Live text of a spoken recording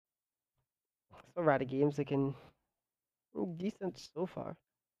some rather games looking decent so far.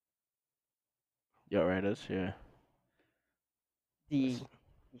 Yeah, Raiders. Yeah. The,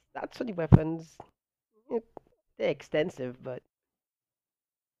 the stats for the weapons, eh, they're extensive, but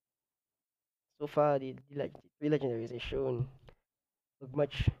so far the three legendaries they've shown look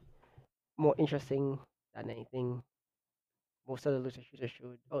much more interesting than anything most of the looter shooters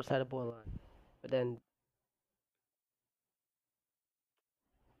showed outside of Borderlands. But then,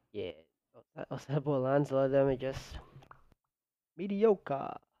 yeah, outside of Borderlands, a lot of them are just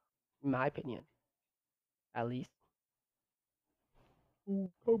mediocre, in my opinion, at least.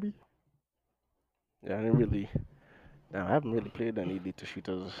 Ooh, Kobe. Yeah, I didn't really. Now, I haven't really played any Elite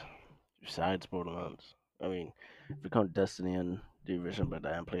shooters besides Borderlands. I mean, if you count Destiny and Division, but I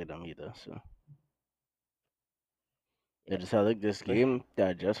haven't played them either. So I Yeah, just had like this but game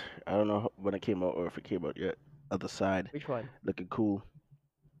that I don't know when it came out or if it came out yet. Other Side, which one? looking cool.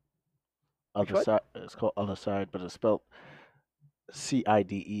 Which Other one? Side, it's called Other Side, but it's spelled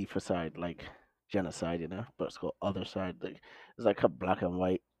CIDE for side, like genocide, But it's called Other Side. Like it's like a black and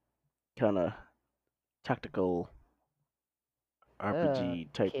white kind of tactical RPG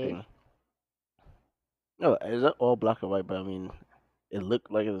type Okay. thing. No, is it all black and white? But I mean, it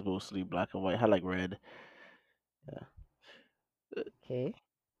looked like it was mostly black and white. Had like red. Yeah, Okay.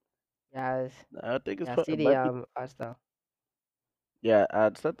 Yeah, I think yeah. it See the might be. art style. Yeah,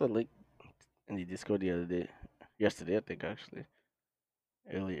 I sent the link in the Discord the other day, yesterday I think actually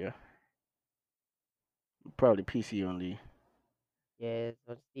earlier. Probably PC only. Yeah, it's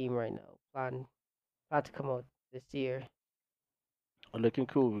on Steam right now. Plan to come out this year. Looking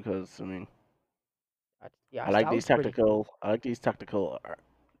cool because I mean The art style's pretty cool. I like these tactical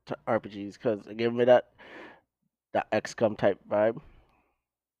RPGs because they give me that XCOM type vibe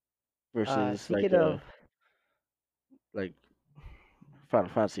versus Speaking of, like Final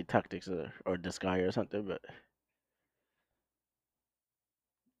Fantasy Tactics or Disgaea or something. But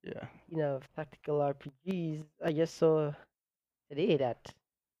yeah, tactical RPGs, I just saw today that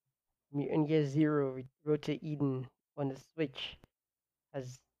Mutant Year Zero Road to Eden on the Switch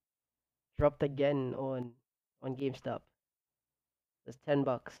has dropped again on GameStop. It's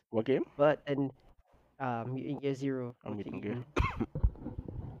 $10. what game? But then Mutant Year Zero I'm Road to meeting you. Eden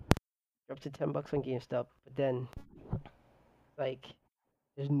dropped to $10 on GameStop. But then like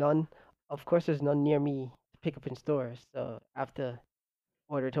there's none. Of course, there's none near me to pick up in stores. So I have to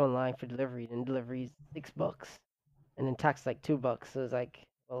order it online for delivery. And delivery's $6, and then tax like $2. So it's like,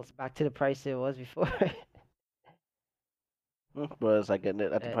 well, it's back to the price it was before. But it's like at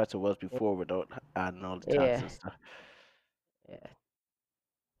the uh, price it was before without adding all the tax yeah, and stuff. yeah.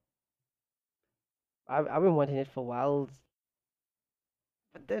 I've been wanting it for a while,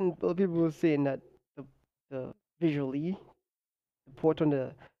 but then other people were saying that the the visually the port on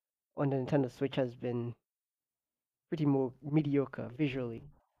the Nintendo Switch has been pretty more mediocre visually.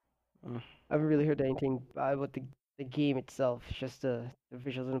 Mm. I haven't really heard anything bad about the game itself. It's just the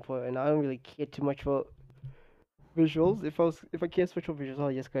visuals and the port, and I don't really care too much about visuals. If I can't switch over visuals,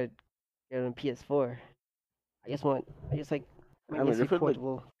 I'll just get it on PS4. I just like my I games mean, to be if it look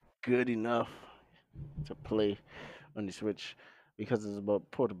portable. good enough to play on the Switch, because it's about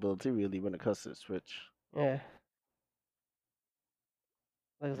portability really when it comes to the Switch. Yeah,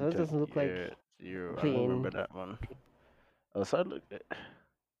 like so it Because doesn't look like yeah, Zero, I'm I remember playing. that one. Also, it looked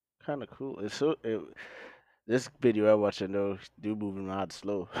kind of cool. This video I watched, I know, dude moving mad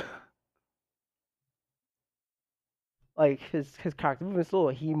slow. Like his character moving slow,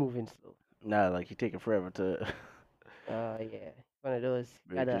 or he moving slow. Nah, like he taking forever to Yeah, one of those.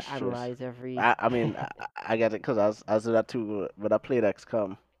 make Gotta his choice. analyze every. I mean, I got it because I was doing that too when I played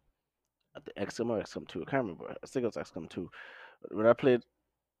XCOM. At the XCOM or XCOM 2, I can't remember. I think it was XCOM 2. When I played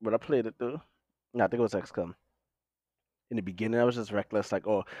when I played it though, no, I think it was XCOM. In the beginning, I was just reckless, like,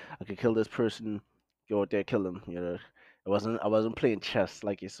 oh, I could kill this person, go out there, kill him. I wasn't playing chess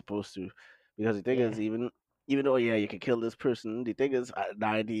like you're supposed to, because the thing Yeah, is, even though yeah, you can kill this person, the thing is,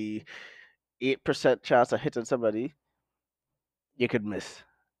 98% chance of hitting somebody, you could miss.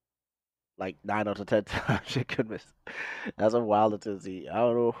 Like 9 out of 10 times, you could miss. That's a wild to see. I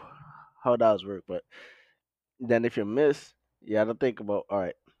don't know how that was work, but then if you miss, you have to think about, all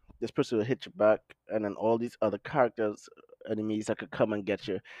right, this person will hit you back, and then all these other characters, enemies that could come and get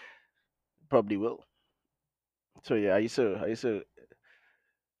you probably will. So yeah, I used to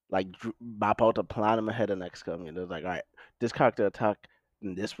like map out a plan in my head and XCOM. Like, all right, this character attack,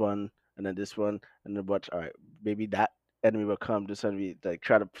 and this one, and then this one, and then watch. All right, maybe that enemy will come. This enemy, like,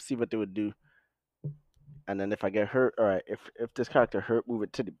 try to see what they would do, and then if I get hurt, all right, if this character hurt, move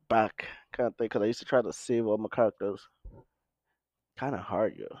it to the back, kind of thing. Because I used to try to save all my characters. Kind of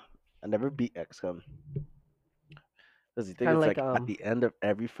hard, yo. I never beat XCOM because the thing Kind of is like like at the end of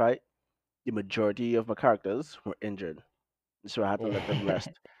every fight, the majority of my characters were injured, so I had to yeah, let them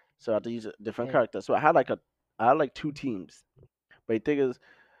rest. So I had to use a different yeah, character. So I had like two teams. But the thing is,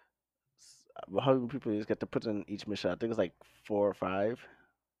 how many people you just get to put in each mission? I think it's like 4 or 5,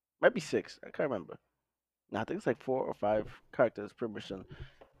 might be 6. I can't remember. No, I think it's like 4 or 5 characters per mission.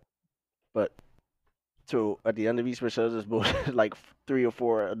 But so at the end of each mission, there's both like 3 or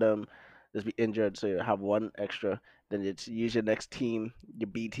 4 of them just be injured. So you have one extra. Then you use your next team, your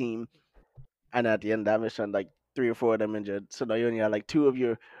B team, and at the end of that mission, like 3 or 4 of them injured. So now you only have like two of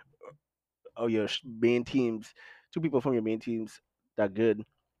your main teams, two people from your main teams that good.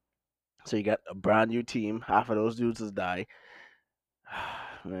 So you got a brand new team. Half of those dudes is die.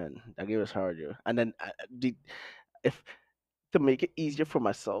 Man, that game is hard, yo. And then if to make it easier for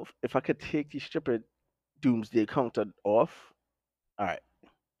myself, if I could take the stupid Doomsday counter off, all right,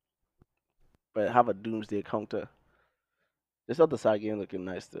 but have a Doomsday counter. This other side game looking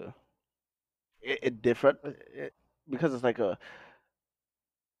nice too. It different because it's like a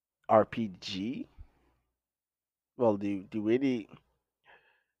RPG. Well, the way the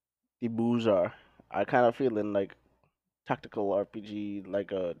moves are, I kind of feeling like tactical RPG,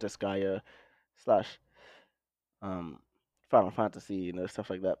 like a Disgaea slash um Final Fantasy, stuff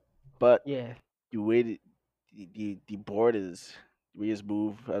like that. But yeah. the way the board is, the way it's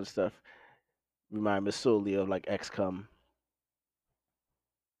move and stuff, remind me solely of like XCOM.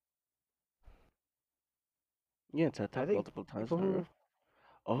 Yeah, it's I attacked think multiple times people in a row. who,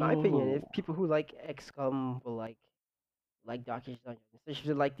 my opinion, if Oh, people who like XCOM will like Darkest Dungeon,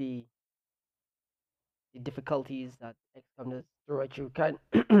 especially like the difficulties that XCOM does throw at you. Kind,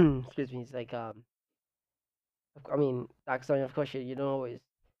 excuse me, it's like I mean, Darkest Dungeon, of course, you don't always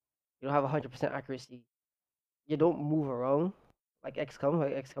you don't have 100% accuracy. You don't move around like XCOM.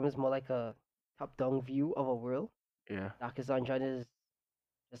 Like XCOM is more like a top-down view of a world. yeah. Darkest Dungeon is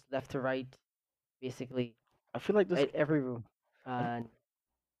just left to right, basically, I feel like this. right every room. I, And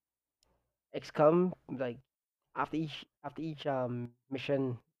XCOM, like after each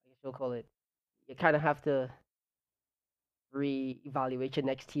mission, I guess you'll call it, you kind of have to re-evaluate your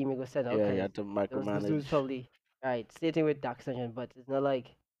next team you go send out yeah, you because had to those dudes micromanage. probably right. Same thing with Dark Dungeon, but it's not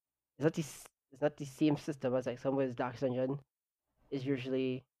like it's not the same system as like somewhere's Dark Dungeon is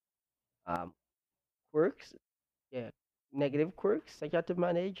usually um quirks, yeah, negative quirks that you have to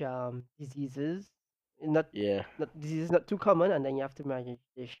manage, diseases, not Yeah. not diseases not too common, and then you have to manage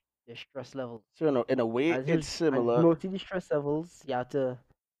the stress levels. So in a way, it's And similar. mostly the stress levels you have to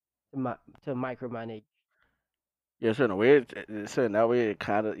micromanage. Yeah, so in a way, so in that way, it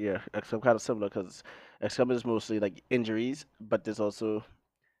kind of yeah, XCOM kind of similar because XCOM is mostly like injuries, but there's also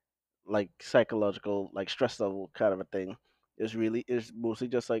like psychological, like stress level kind of a thing. It's mostly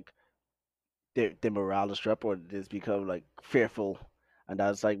just like their morale is dropped or they just become like fearful, and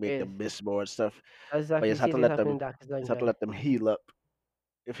that's like make Yeah, them miss more and stuff. that's But you exactly the just have same to thing let happening them, in Darkest just have to Dungeon. let them heal up.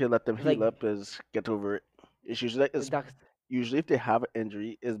 If you let them It's like heal up, is get over it. It's usually like, the it's Darkest usually if they have an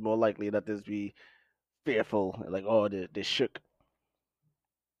injury, it's more likely that there's be fearful, like oh they shook.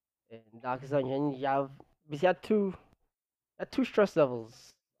 in Darkest Dungeon. You have basically at two stress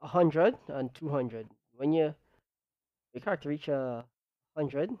levels, 100 and 200. When your character reach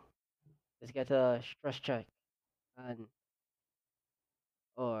 100, just get a stress check and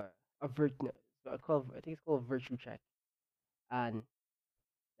or a no, I think it's called a virtue check, and you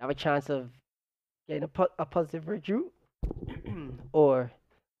have a chance of getting a positive virtue or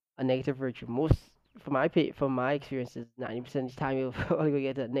a negative virtue. Most from my experiences, 90% of the time you'll only gonna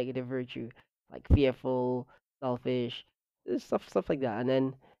get a negative virtue, like fearful, selfish, stuff like that, and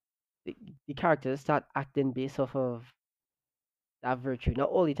then the, the characters start acting based off of that virtue. Not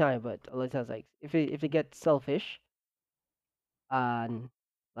all the time, but a lot of times, like if they get selfish and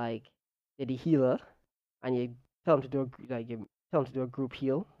like they're the healer, and you tell them to do you tell them to do a group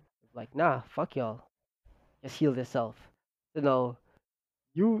heal, like nah, fuck y'all, just heal yourself. So no,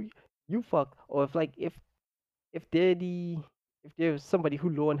 you you fuck. Or if they're the if there's somebody who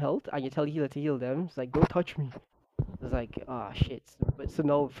low on health and you tell the healer to heal them, it's like don't touch me. It's like ah shit. But so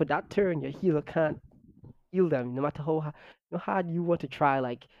no, for that turn, your healer can't heal them no matter how hard you want to try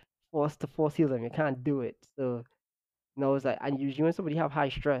like force heal them, you can't do it. So no, it's like and usually when somebody have high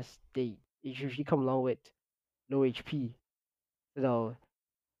stress, they usually come along with low HP. So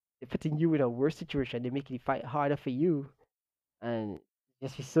they're putting you in a worse situation. They're making the fight harder for you, and it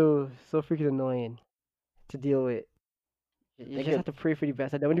just be so freaking annoying to deal with. I You think just have it to pray for the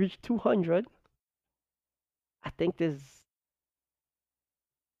best. And then when you reach 200, I think there's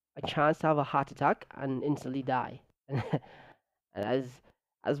a chance to have a heart attack and instantly die. And as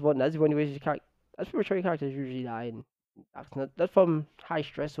That's one way your character. That's pretty much how your characters usually die in attacks. Not from high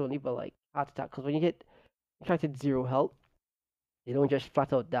stress only, but like heart attack. Because when you get your character at zero health, they don't just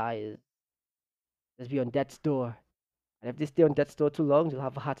flat out die. Just be on death's door. And if they stay on death's door too long, they'll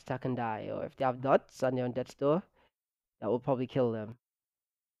have a heart attack and die. Or if they have nuts and they're on death's door, that will probably kill them.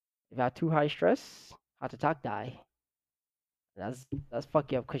 If you have too high stress, heart attack, die. That's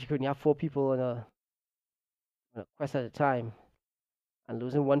fuck you up because you couldn't have four people on a quest at a time, and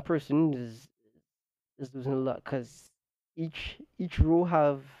losing one person is losing a lot because each row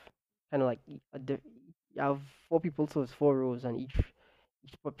have kind of like you have four people, so it's four rows, and each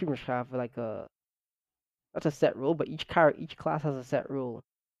pretty much have like a not a set role, but each class has a set role,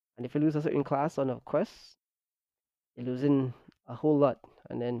 and if you lose a certain class on a quest, you're losing a whole lot,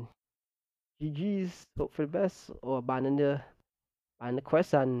 and then GG's, hope for the best, or abandon the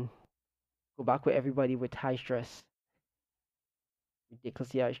quest and go back with everybody with high stress,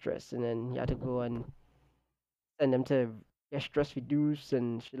 ridiculously high stress, and then you have to go and send them to get stress reduced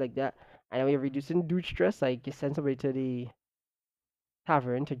and shit like that. And when you're reducing dude stress, like you send somebody to the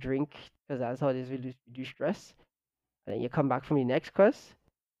tavern to drink because that's how it is reduce stress. And then you come back from your next quest,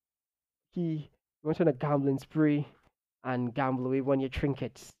 he went on a gambling spree and gamble away one of your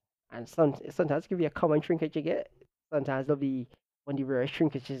trinkets. And sometimes it could be a common trinket you get. Sometimes it'll be one of the rarest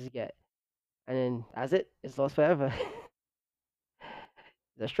trinkets you get. And then that's it. It's lost forever.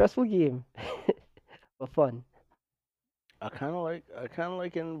 It's a stressful game, but fun. I kind of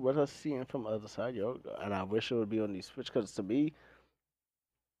like in what I'm seeing from other side, yo, and I wish it would be on the Switch because to me,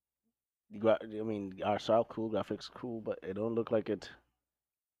 I mean, our style cool, graphics cool, but it don't look like it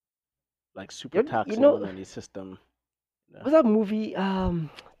like super You taxing know, on any system. Yeah. what's that movie? You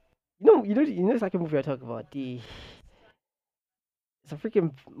know, it's like a movie I talk about. It's a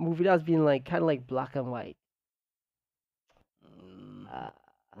freaking movie that's been like kind of like black and white. Mm, Uh,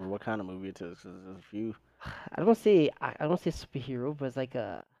 what kind of movie it is? 'Cause there's a few, I don't say superhero, but it's like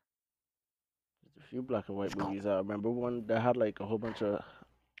a there's a few black and white it's called, movies. I remember one that had like a whole bunch of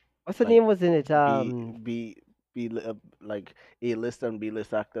what's the like name was in it? B B like A list and B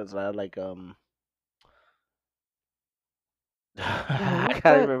list actors. I had like Yeah, I what's can't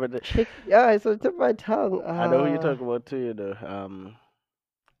that remember the. chick? Yeah, it's on the tip of my tongue. I know who you're talking about too. You know,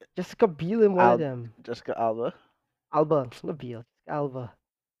 Jessica Biel in one of Al them. Jessica Alba. Alba, not Biel, Alba.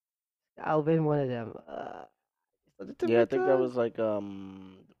 Alba in one of them. It's on the tip of Yeah, my I think that tongue. was like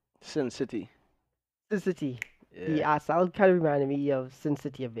Sin City. Sin City. The Yeah, sound kind of reminded me of Sin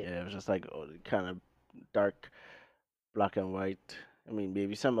City a bit. yeah, it was just like kind of dark black and white. I mean,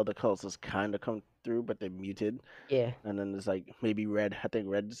 maybe some other colors kind of come through, but they're muted. Yeah. And then there's like maybe red. I think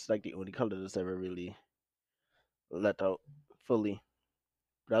red is like the only color that's ever really let out fully.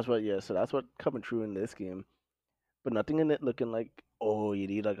 That's what, yeah. So that's what coming true in this game. But nothing in it looking like, oh, you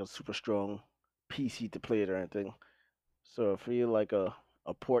need like a super strong PC to play it or anything. So I feel like a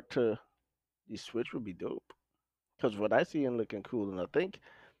port to the Switch would be dope. Cause what I see him looking cool, and I think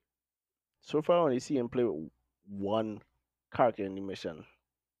so far I only see him play with one character in the mission.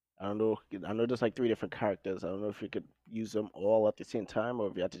 I don't know. I know there's like three different characters. I don't know if you could use them all at the same time, or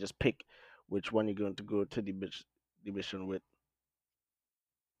if you have to just pick which one you're going to go to the mission with.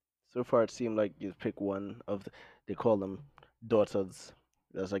 So far, it seemed like you pick one of they call them daughters.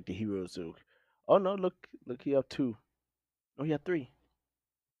 That's like the heroes. So, oh no, look, you have two. Oh, you have three.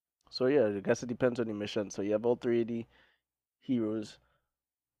 So yeah, I guess it depends on the mission. So you have all three of the heroes,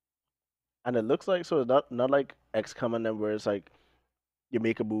 and it looks like so it's not like XCOM and then where it's like you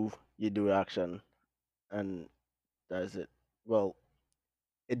make a move, you do action, and that's it. Well,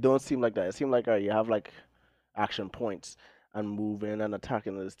 it don't seem like that. It seems like you have like action points and moving and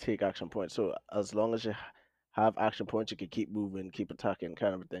attacking is take action points. So as long as you have action points, you can keep moving, keep attacking,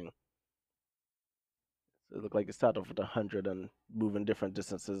 kind of a thing. So it look like you start off with 100 and moving different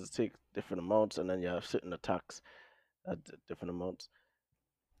distances, take different amounts, and then you have certain attacks at different amounts.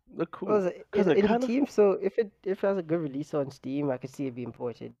 Look Well, cool it's because it in the kind of team, so if it has a good release on Steam, I could see it being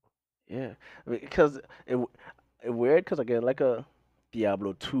ported. yeah, because it weird because again like a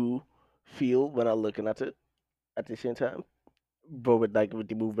Diablo 2 feel when I'm looking at it at the same time, but with like with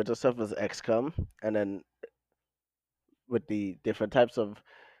the movement and stuff as XCOM, and then with the different types of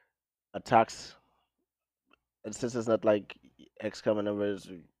attacks. And since it's not like XCOM and others,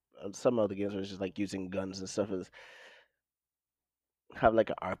 some other games where it's just like using guns and stuff is have like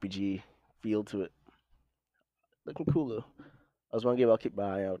an RPG feel to it. Looking cool though. That's one game I'll keep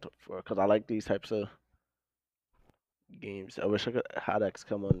my eye out for because I like these types of games. I wish I could had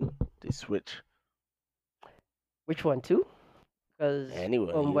XCOM on the Switch. Which one too? Because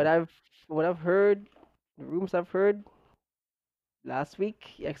Anyway, from yeah. what I've heard, the rumors I've heard, last week.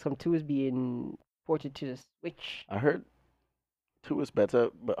 XCOM 2 is being ported to the Switch, I heard two is better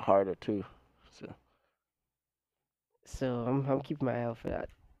but harder too. So so I'm keeping my eye out for that.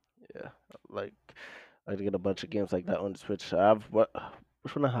 yeah, like I to get a bunch of games like that on the Switch. I have what?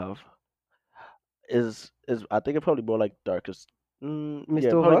 Which one I have? Is I think it probably more like Darkest. Yeah,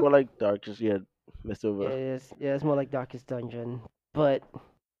 Mist probably Over. more like Darkest. Yeah, Mist Over. Yeah, it's more like Darkest Dungeon, but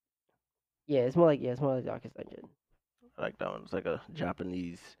yeah, it's more like Darkest Dungeon. I like that one. It's like a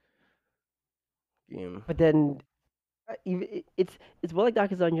Japanese game. But then it's more like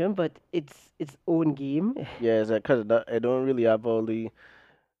Darkest Dungeon, but it's its own game. Yeah, is that because it don't really have all the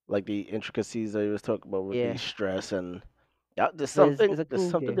like the intricacies that you was talking about with the Yeah, stress and yeah, but it's a there's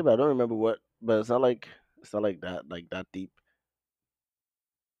cool something game. there, but I don't remember what. But it's not like that deep.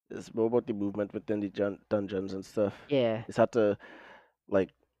 It's more about the movement within the dungeons and stuff. Yeah. It's had to like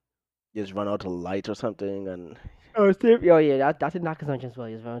just run out of light or something, and Oh, same. Oh yeah, that's in Darkest Dungeon as well.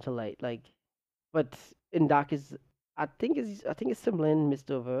 It's very to light, like, but in Darkest, I think it's similar in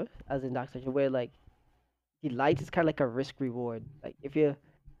Mistover as in Darkest Dungeon, where like the light is kind of like a risk reward. Like if you're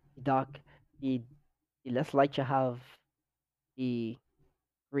dark, the the less light you have, the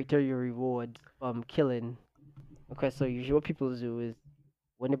greater your reward from killing. Okay, so usually what people do is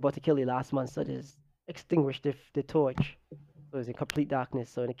when they're about to kill the last monster, they just extinguish the torch, so it's in complete darkness.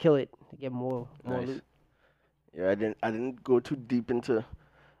 So when they kill it, they get more nice. loot. Yeah, I didn't go too deep into.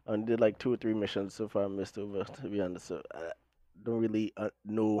 I only did like two or three missions so far. I missed over to be honest, so I don't really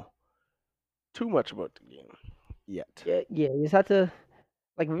know too much about the game yet. Yeah, yeah. You just have to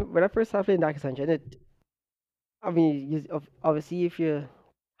like when I first started playing Darkest Dungeon, I mean, obviously if you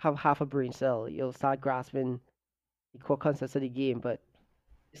have half a brain cell, you'll start grasping the core concepts of the game, but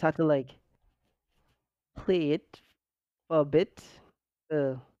you just have to like play it for a bit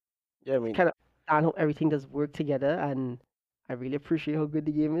to Yeah, I mean, kind of understand how everything does work together, and I really appreciate how good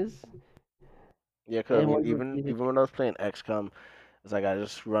the game is. yeah, cause I And mean, once you beat it, even when I was playing XCOM, it's like I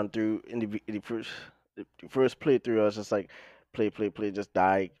just run through in the first playthrough. I was just like play, just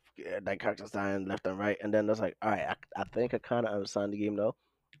die, like characters dying left and right, and then it's like, all right, I think I kind of understand the game now.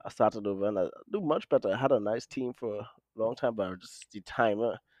 I started over and I do much better. I had a nice team for a long time, but just the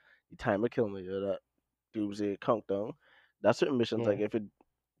timer killed me. That Doomsday countdown. That's certain missions like yeah, if you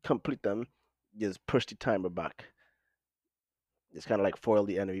complete them, just push the timer back. It's kind of like foil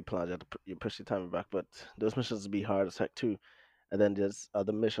the enemy plans. You push the timer back, but those missions be hard as heck too. And then there's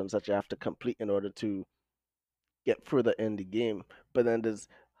other missions that you have to complete in order to get further in the game. But then there's,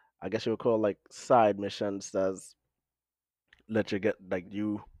 I guess you would call like side missions that let you get like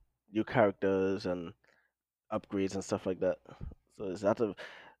new characters and upgrades and stuff like that. So it's that of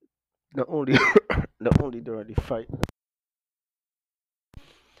not only not only during the fight,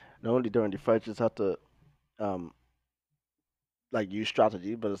 not only during the fight, you just have to um like use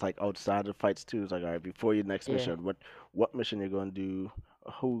strategy, but it's like outside of fights too. It's like all right, before your next yeah, mission, what mission you're gonna do?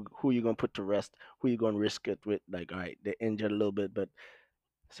 Who you gonna put to rest? Who you gonna risk it with? Like all right, they're injured a little bit, but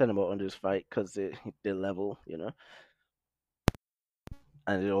send them out on this fight because they level, you know.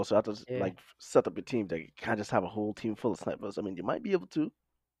 And you also have to yeah, like set up your team. Like you can't just have a whole team full of snipers. I mean, you might be able to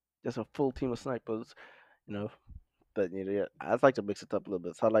just a full team of snipers, you know. But you know, yeah, I'd like to mix it up a little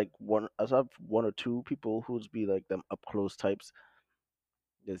bit. So I have one or two people who's be like them up close types,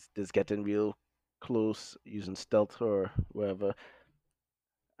 just getting real close using stealth or whatever,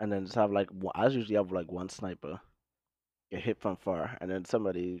 and then just have like I usually have like one sniper get hit from far, and then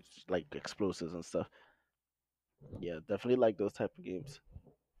somebody like explosives and stuff. Yeah, definitely like those type of games.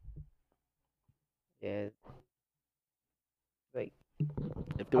 yeah. Like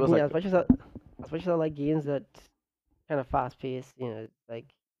If there I was mean, like, as much as I like games that kind of fast paced, like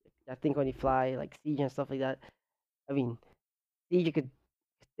I think on the fly, like Siege and stuff like that. I mean, Siege you could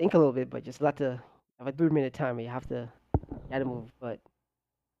think a little bit, but just let the have a 3 minute timer. You gotta move. But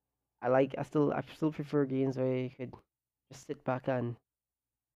I still prefer games where you could just sit back and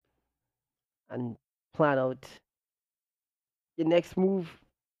plan out your next move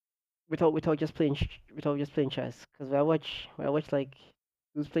without just playing chess. Because when I watch like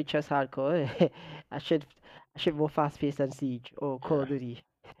who's play chess hardcore, I should I should more fast paced than Siege or Call yeah, of Duty.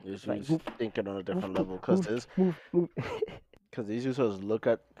 just Like use move, thinking on a move, different move, level because move, there's move, move. because these users look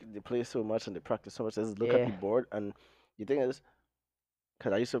at they play so much and they practice so much. They just look at Yeah, the board and the thing is,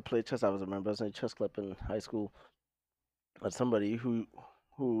 because I used to play chess, I was a member of a chess club in high school, but somebody who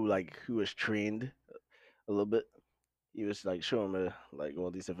was trained a little bit. He was like showing me like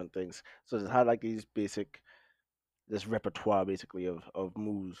all these different things. So it had like these basic this repertoire basically of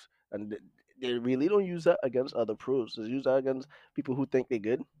moves, and they really don't use that against other pros. They use that against people who think they're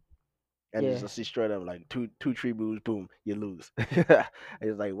good, and Yeah. just destroy them like two three moves, boom, you lose. And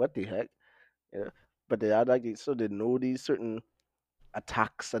it's like what the heck, you know? But they are like so they know these certain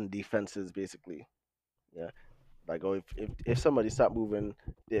attacks and defenses basically. Yeah, like oh if somebody start moving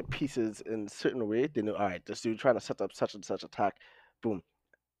their pieces in a certain way, they know all right, this dude trying to set up such and such attack, boom,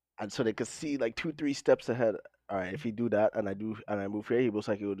 and so they could see like 2 3 steps ahead. All right, if he do that and I move here, he looks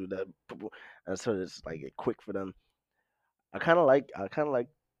like he will do that, boom, boom. And so it's like quick for them. I kind of like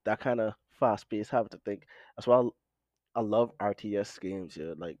that kind of fast pace habit to think. That's why I love RTS games.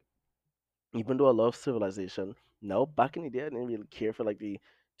 Yeah, like even though I love Civilization, no, back in the day I didn't really care for like the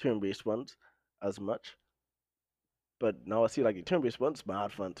turn-based ones as much. But now I see like the turn-based ones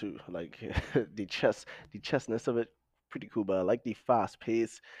mad fun too. Like the chessness of it, pretty cool. But I like the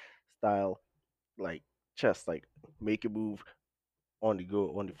fast-paced style, like chess, like make a move on the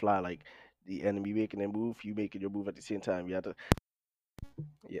go, on the fly, like the enemy making a move, you making your move at the same time. You have to,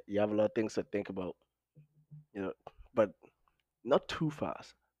 you have a lot of things to think about, you know, but not too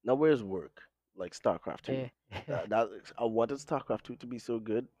fast. Now where's work? Like StarCraft 2. Yeah. That I wanted StarCraft 2 to be so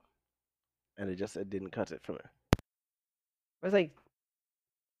good, and it didn't cut it for me. It's like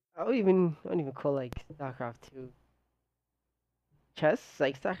I don't even call like StarCraft 2 chess.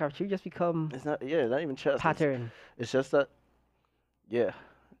 Like StarCraft 2 just become It's not, yeah, not even a chess. pattern. It's just that, yeah,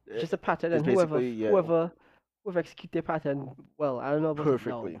 It's it, just a pattern, it's and basically yeah, whoever execute their pattern well. I don't know about it now,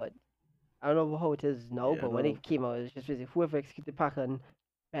 perfectly. but I don't know how it is now. Yeah, But when no, it came out, it's just basically whoever execute the pattern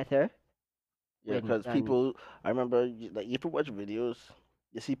better yeah, wins. because And people, I remember like if you watch videos,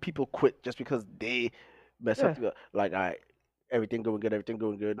 you see people quit just because they mess up. yeah, Like I, everything going good. At this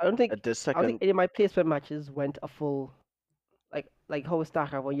I don't think second, any of my placement matches went a full like how with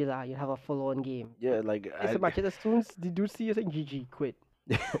StarCraft when you have a full on game. yeah, like I, Placement matches as soon as the dude see you saying GG quit.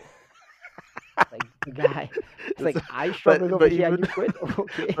 Like the guy, it's it's, like I struggling over but here and even you quit.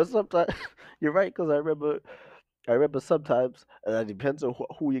 Okay. but sometimes you're right because I remember sometimes, and it depends on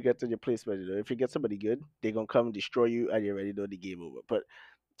who you get in your placement. You know, if you get somebody good, they're gonna come and destroy you, and you already know the game over. But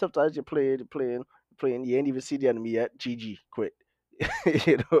sometimes you're playing, you ain't even see the enemy yet. GG, quit.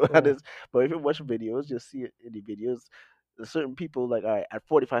 You know, Yeah. but if you watch videos, you'll see it in the videos. Certain people like, all right, at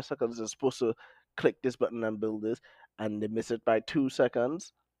 45 seconds, they're supposed to click this button and build this, and they miss it by 2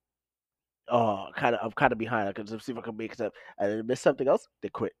 seconds. Oh, I'm kind of behind. I can see if I can make it up, and they miss something else, they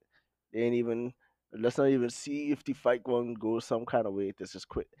quit. They ain't even let's not even see if the fight one goes some kind of way. Let's just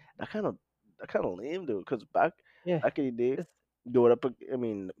quit. That kind of lame though, because Yeah. back in the day, It's going up. I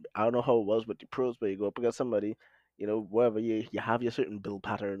mean, I don't know how it was with the pros, but you go up against somebody, wherever you have your certain build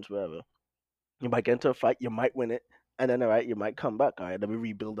patterns, wherever you might get into a fight, you might win it, and then all right, you might come back. All right, let me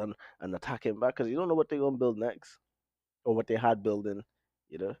rebuild and attack him back because you don't know what they're gonna build next or what they had building.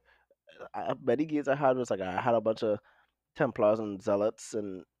 You know, many games I had was like I had a bunch of Templars and Zealots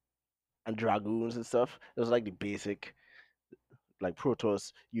and dragoons and stuff. It was like the basic like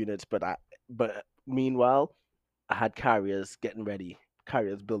Protoss units, but meanwhile I had carriers getting ready,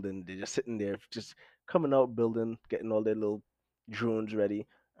 carriers building. They're just sitting there, just coming out building, getting all their little drones ready,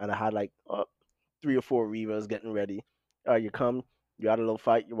 and I had like 3 or 4 Reavers getting ready. You come, you had a little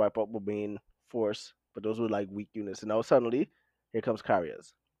fight, you wipe out the main force, but those were like weak units. And now suddenly, here comes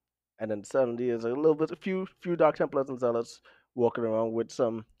carriers, and then suddenly there's a little bit, a few Dark Templars and Zealots walking around with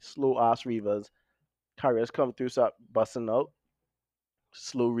some slow ass Reavers. Carriers come through, start busting out.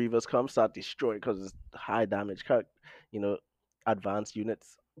 Slow Reavers come, start destroying because it's high damage, you know, advanced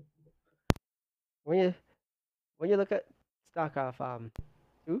units. when you when you look at StarCraft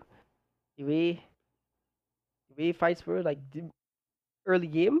 2, the way fights were like the early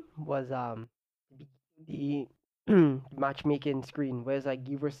game was the matchmaking screen, whereas like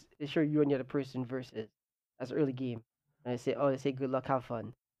they show you and the other person versus that's early game. And they say good luck, have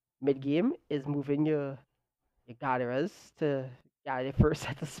fun. Mid game is moving your gatherers to gather the first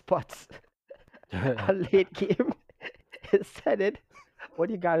set of spots. And late game is sending one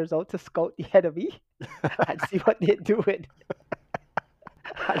of your gatherers out to scout the enemy and see what they're doing.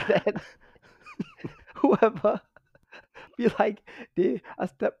 And then whoever feel like they a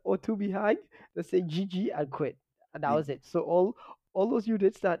step or two behind, they say GG and quit. And that The- was it. So all those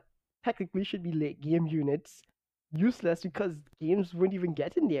units that technically should be late game units, useless because games wouldn't even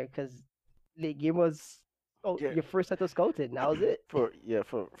get in there because late game was yeah, your first set of scouting. That was it.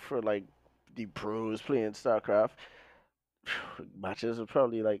 for like the pros playing StarCraft, matches are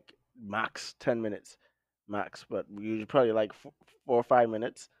probably like max 10 minutes, max, but usually probably like 4 or 5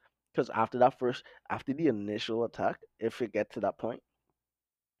 minutes. Because after the initial attack, if it gets to that point,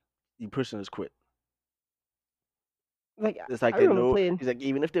 the person has quit. Like It's like I they remember know. playing It's like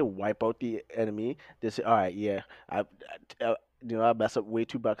even if they wipe out the enemy, they say, "All right, yeah, I, I messed up way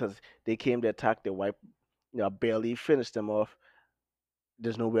too bad because they came to attack, they wiped, I barely finished them off.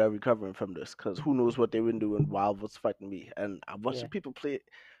 There's no way I'm recovering from this because who knows what they were doing while was fighting me. And I watched the Yeah. people play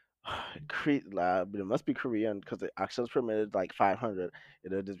but it must be Korean because the actions per minute is like 500.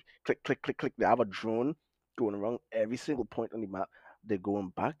 Just click, click, click, click. They have a drone going around every single point on the map. They're going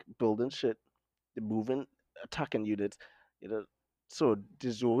back, building shit. They're moving, attacking units. You know, so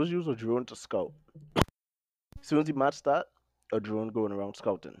there's always use a drone to scout. As soon as the match start, a drone going around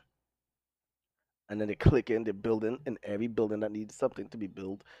scouting, and then they click in, they're building in every building that needs something to be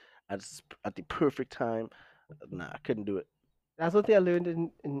built at the perfect time. Nah, I couldn't do it. That's what I learned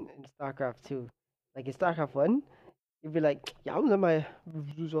in StarCraft too. Like in StarCraft 1, you'd be like, yeah, I'm gonna let my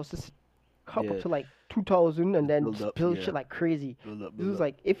resources up Yeah, to like 2,000 and just then build just up. build Yeah, shit like crazy. build up, This build is up.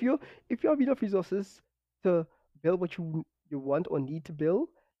 like if you have enough resources to build what you want or need to build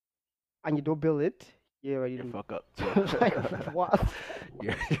and you don't build it, you already You lose. fuck up. So Yeah. it's like what?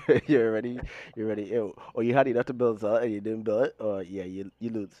 you're, you're ready. You're ready. Or you had enough to build it and you didn't build it. Or yeah, you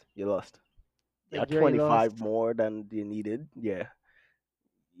lose. You lost. You Like had you already 25 lost. more than you needed. Yeah,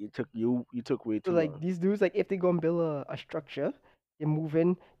 you took way So too like long. these dudes, like if they go and build a structure, they move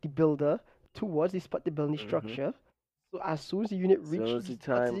in the builder towards the spot they build the Hmm. structure. So as soon as the unit Soon reach as the the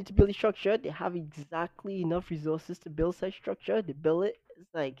spot they time, need to build the structure, they have exactly enough resources to build such structure. They build it.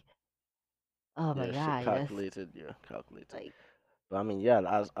 It's like, oh my yeah, shit god, yes. calculated. Yeah, calculated. Like But I mean,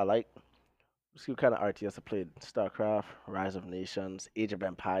 yeah, I like. See what kind of RTS I played: StarCraft, Rise of Nations, Age of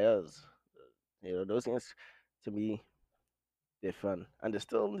Empires. Those things to me they're fun, and they're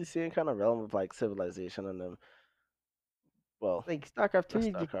still in the same kind of realm of like civilization and them. Well, like StarCraft 2, not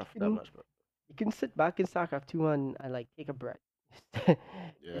you StarCraft that can much, but you can sit back in StarCraft 2 and like take a breath.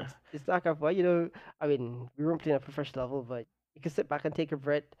 yeah, It's StarCraft 1, I mean, we weren't playing at professional level, but you can sit back and take a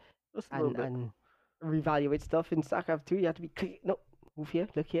breath just a little and bit. reevaluate stuff. In StarCraft 2, you have to be click, no, move here,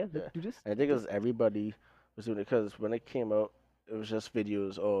 look here, look, Yeah, do this, and I do think it this. was everybody was doing it because when it came out, it was just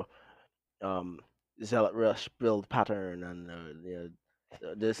videos or um Zealot Rush build pattern and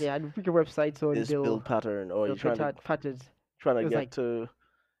this Yeah, and freaking websites on this build pattern, or you're build patterns. trying to It was get like to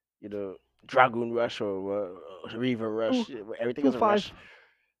you know Dragoon Rush or Reaver two Rush. Everything two is a five. rush.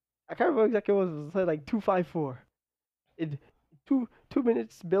 I can't remember exactly what it was. It was like 254. In 2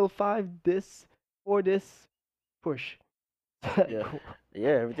 minutes, build five this, four this, push. Like, Yeah,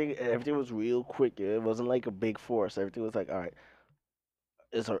 yeah. Everything was real quick. It wasn't like a big force. Everything was like, all right,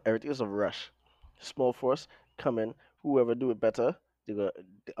 everything is a rush. Small force come in. Whoever do it better, they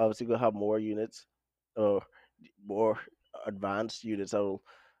obviously gonna have more units, or more advanced units that will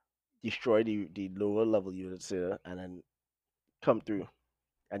destroy the lower level units here, and then come through.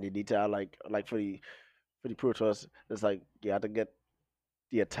 And you need to have like for the Protoss, it's like you have to get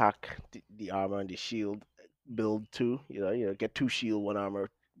the attack, the armor, and the shield build too. Get two shield, one armor,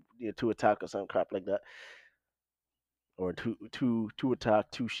 two attack or some crap like that, or two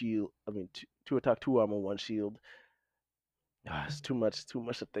attack, two shield. I mean, two attack, two armor, one shield. It's too much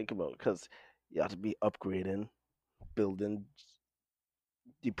to think about because you have to be upgrading, building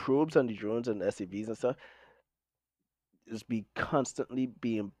the probes and the drones and the SCVs and stuff. Is be constantly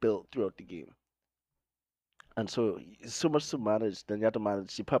being built throughout the game. And so it's so much to manage. Then you have to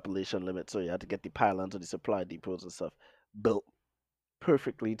manage the population limit. So you have to get the pylons and the supply depots and stuff built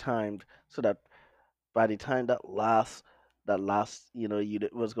perfectly timed so that by the time that last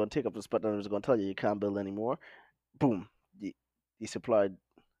unit was going to take up the spot and it was going to tell you can't build anymore, boom, the supply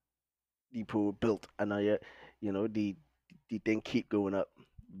depot built, and now the thing keep going up.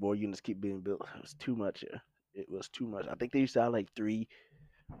 More units keep being built. It was too much. Yeah. It was too much. I think they used to have like three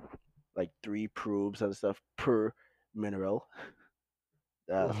probes and stuff per mineral.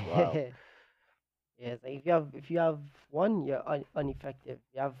 That's wild. yeah, it's like if you have one, you're ineffective.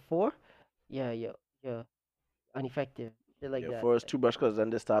 You have four, yeah, you're ineffective. Shit like Yeah, that. four is Like too much because then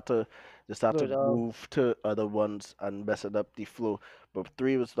they start slow to it down. move to other ones and messing up the flow. But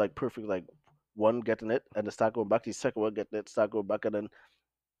three was like perfect, like one getting it and they start going back. The second one getting it, start going back, and then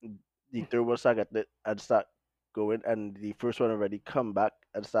the third one start getting it and start going, and the first one already come back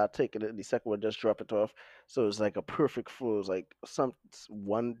and start taking it. And the second one just drop it off. So it's like a perfect flow. It's like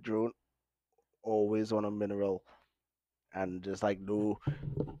one drone always on a mineral, and just like no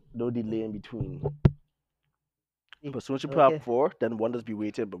delay in between. See, But as soon as you put look up at four, then one does be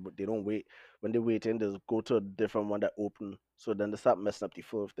waiting, but they don't wait. When they wait in, they go to a different one that open. So then they start messing up the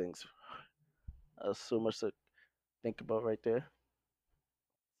flow of things. That's so much to think about right there.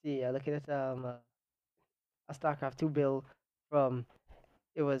 see, look at a StarCraft 2 build from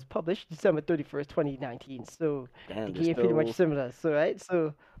it was published December 31st, 2019. So the Damn, they're game pretty much still similar. So right,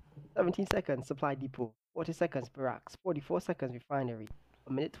 so 17 seconds supply depot. 40 seconds, Barracks. 44 seconds, Refinery.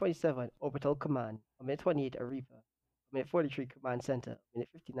 A minute 27, Orbital Command. A minute 28, Ariba. A minute 43, Command Center. A minute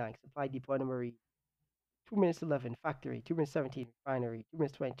 59, Supply Depot and Marine. 2 minutes 11, Factory. 2 minutes 17, Refinery. 2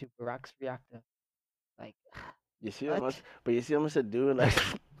 minutes 22, Barracks Reactor. Like, You see how what? much, but you see how much they're doing like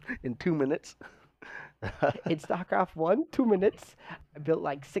in 2 minutes. In StarCraft 1, 2 minutes, I built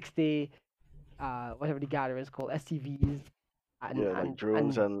like 60, whatever the gather is called, SCVs, and, Yeah, like and,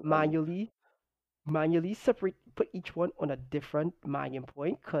 drones and and manually separate, put each one on a different mining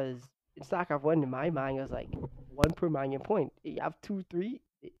point, because in StarCraft 1, in my mind, it was like one per mining point. You have two, three,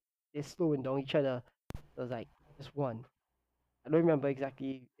 they're slowing down each other. So it was like just one. I don't remember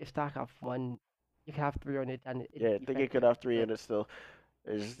exactly if StarCraft 1, you can have three on it and it'd yeah, I be think you could effective. have three But in it still.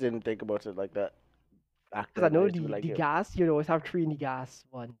 I just didn't think about it like that back because I then. I know used to be like, the yeah, gas, you'd always have three in the gas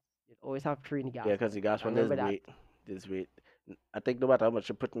one. You'd always have three in the yeah, gas because one. the gas I one is remember that. weight. There's weight. I think no matter how much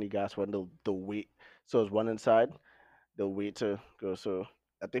you put in the gas one, the weight. So it's one inside, they'll wait to go. So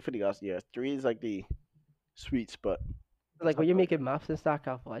I think for the gas, yeah, three is like the sweet spot So or like when something you're like making that. maps in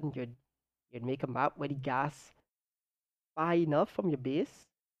StarCraft 1, you'd make a map where the gas far enough from your base,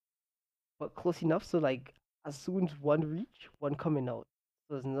 but close enough so like as soon as one reach, one coming out.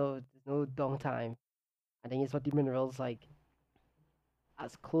 So there's no downtime. And then you put the minerals like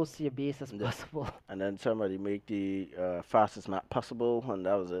as close to your base as And, the, possible. and then somebody make the fastest map possible, and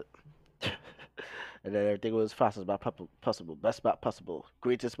that was it. And then everything was fastest map possible, best map possible,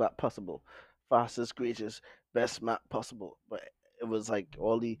 greatest map possible, fastest, greatest, best map possible. But it was like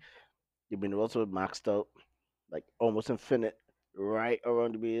all the minerals were maxed out, like almost infinite, right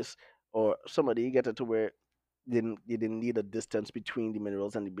around the base. Or somebody get it to where you didn't need a distance between the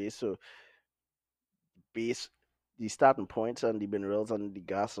minerals and the base, so base the starting points and the minerals and the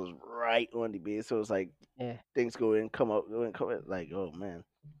gas was right on the base. So it's like Yeah. things go in, come out, go in, come out. Like, oh man,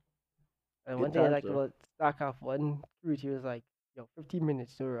 And one good thing I times liked though. about StarCraft 1 Cruise was like, yo, 15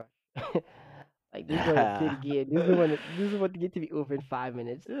 minutes no rush. Like this is when I play Yeah, the game. This is when the game to be over in 5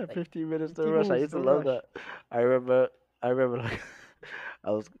 minutes. yeah, Like 15 minutes no 15 rush. I minutes used to no love rush. that. I remember like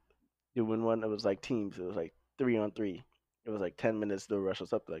I was doing one. It was like teams. It was like 3 on 3. It was like 10 minutes no rush or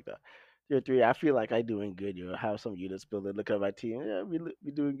something like that. 3 on 3. I feel like I doing good. You know, have some units building. Look at my team. Yeah, we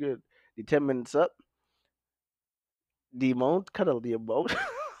doing good. The 10 minutes up. The amount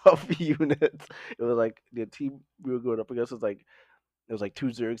of units. It was like the team we were going up against was like it was like two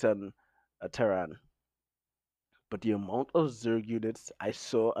Zergs and a Terran. But the amount of Zerg units I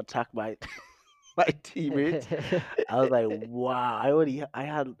saw attack my my teammates, I was like, wow. I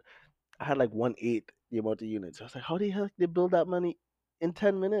had like 1/8 the amount of units. I was like, how the hell they build that many in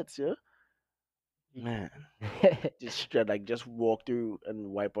 10 minutes? Yeah, GG. man, just straight like just walk through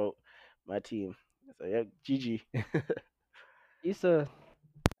and wipe out my team. So yeah, GG. used to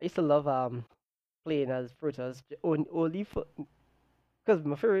I used to love playing as Protoss only for because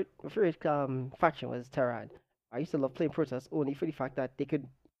my favorite faction was Terran. I used to love playing Protoss only for the fact that they could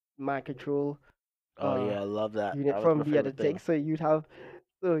mind control Oh uh yeah, I love that. unit That was my from the other favorite thing. thing. So you'd have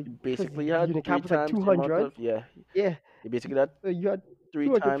so You because basically the had unit three cap was like times the amount 200. of yeah. Yeah. You basically had So you had three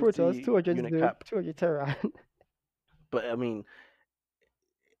 200 times Protoss, the 200 unit Zerg, cap. 200 Terran. But I mean,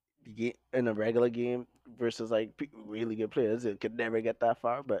 in a regular game versus like really good players, it could never get that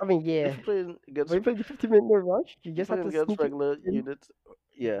far. But I mean, if yeah. you're playing When against you play the 50-minute no rush, you you're just have playing to against sneak it regular in. units,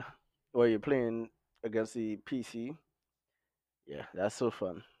 yeah, or you're playing against the PC, yeah, that's so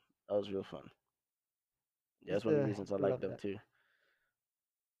fun. That was real fun. Yeah, that's Used one of the to reasons I like love them that. too.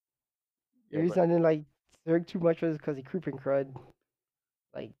 The Yeah, but reason I didn't like Zerg too much was because he creeping crud.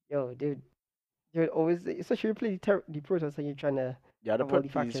 Like, yo, dude, you're always, especially you play the Protoss and you're trying to you got to have all put the these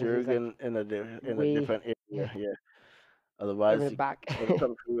factions just Zerg like in a way, different yeah, area. Yeah, in otherwise the back. it's gonna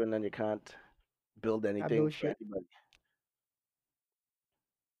come through and then you can't build I anything build for shit. anybody.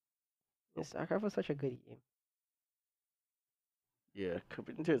 StarCraft was such a good game. Yeah,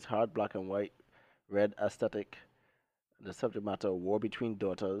 committing to its hard black and white, red aesthetic, the subject matter war between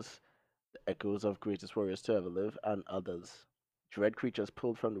daughters, the echoes of greatest warriors to ever live, and others. Dread creatures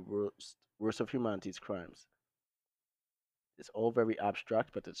pulled from the worst of humanity's crimes. It's all very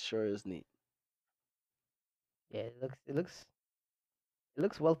abstract, but it sure is neat. Yeah, it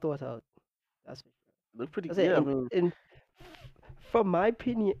looks well thought out. That's for sure. Look pretty, I say yeah. I mean, from my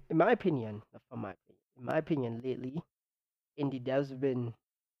opinion, in my opinion, not from my opinion, in my opinion, lately, indie devs have been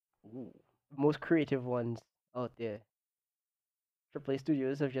ooh, the most creative ones out there. AAA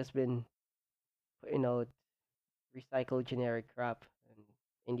studios have just been putting out recycled generic crap,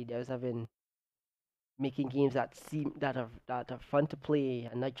 and indie devs have been making games that are fun to play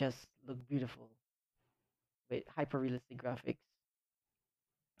and not just look beautiful with hyper realistic graphics.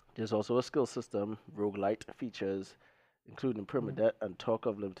 There's also a skill system, roguelite features, including Mm. permadeath and talk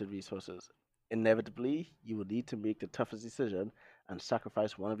of limited resources. Inevitably, you will need to make the toughest decision and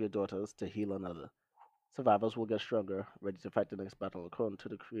sacrifice one of your daughters to heal another. Survivors will get stronger, ready to fight the next battle. According to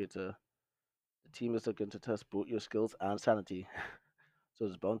the creator, the team is looking to test both your skills and sanity, so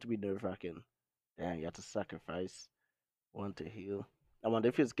it's bound to be nerve wracking. Damn, you have to sacrifice one to heal. I wonder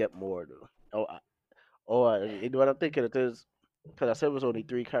if you get more though. You know what I'm thinking it is? Because I said it was only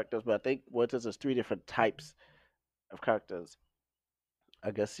three characters, but I think what it is three different types of characters.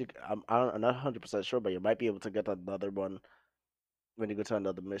 I guess I'm not 100% sure, but you might be able to get another one when you go to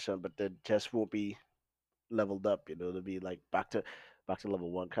another mission, but they just won't be leveled up. You know, it'll be like back to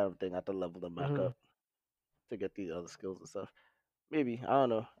level one kind of thing. I have to level them back Mhm. up to get the other skills and stuff. Maybe I don't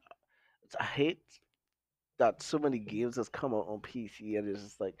know. I hate that so many games has come out on PC, and it's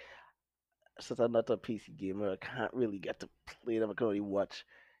just like since I'm not a PC gamer, I can't really get to play them. I can only watch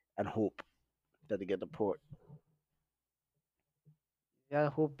and hope that they get the port. Yeah, I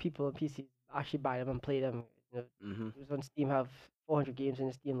hope people on PC actually buy them and play them. You know, Hmm. those on Steam have 400 games in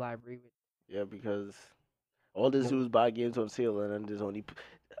the Steam library with, Yeah, because all they you do know, is buy games on sale, and then there's only.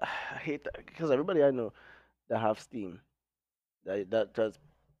 I hate that because everybody I know that have Steam that does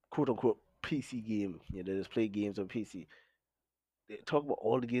quote unquote PC game. You know, they just play games on PC. They talk about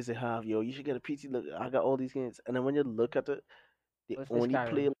all the games they have. Yo, you should get a PC. Look, I got all these games, and then when you look at it, they let's play only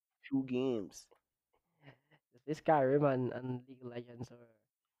play Skyrim. like two games. Let's play Skyrim and League of Legends or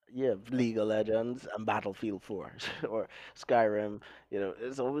Yeah, stuff League of like that. Legends and Battlefield 4 or Skyrim. You know,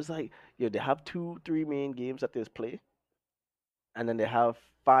 it's always like they have two, three main games that they just play, and then they have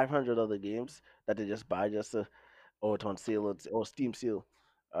 500 other games that they just buy just to, oh, it's on sale or Steam sale.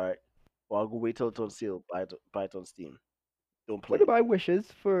 All right, well I'll go wait till it's on sale, buy it on Steam. Don't One play of it. my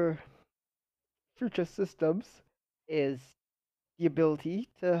wishes for future systems is the ability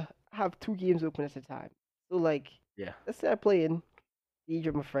to have two games open at a time. So like, Yeah, let's say I'm playing Siege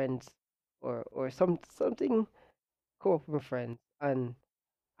with my friends or something co-op with my friends, and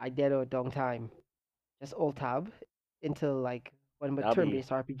I dead or downtime. Just alt tab into like one of my that'll be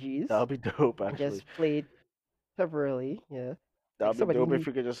turn-based RPGs that'll be dope and actually. just play it temporarily. Yeah, That'll like be somebody dope if need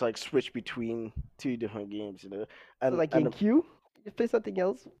we could just like switch between two different games, you know, so and like in and queue, you play something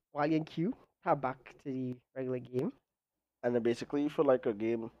else while in queue. Tab back to the regular game. and then basically for like a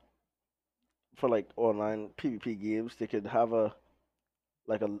game for like online PvP games, they could have a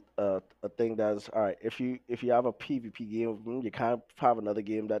like a thing that's all right. If you have a PvP game, you can't have another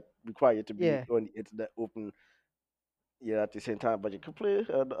game that require you to be Yeah, on the internet open, yeah, at the same time. But you can play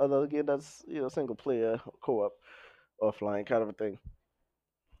another game that's single player co-op offline kind of a thing,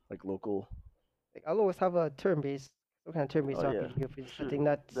 like local. like I'll always have a turn-based, some kind of Oh turn-based yeah, RPG open, sure. something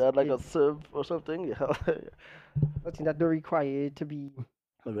that They had like a is Civ or something. Yeah. something that don't require you to be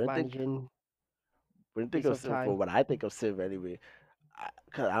But managing when you think pace of of Civ, for time. what I think of Civ anyway,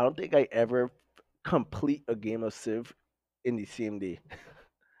 cause I don't think I ever complete a game of Civ in the same day.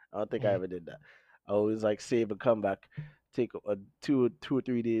 I don't think I ever did that. I always like save and come back, take a 2 or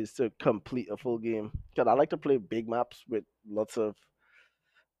 3 days to complete a full game. Cause I like to play big maps with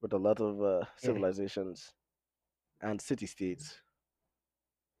a lot of Yeah, civilizations and city states.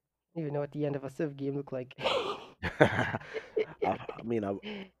 don't even know what the end of a Civ game look like. I mean,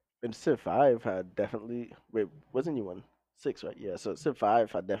 in Civ 5, I definitely wait. Wasn't you one 6, right? Yeah. So Civ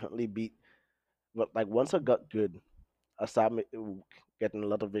 5, I definitely beat. But like once I got good, I started getting a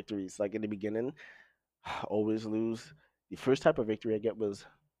lot of victories. Like in the beginning, I always lose. The first type of victory I get was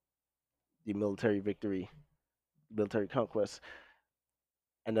the military victory, military conquest,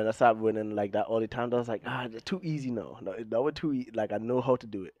 and then I started winning like that all the time. I was like, they're too easy now. No, now we're too like I know how to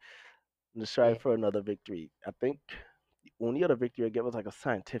do it. And just try Yeah, for another victory. I think the only other victory I get was like a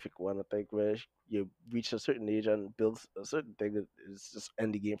scientific one. I think where you reach a certain age and build a certain thing that is just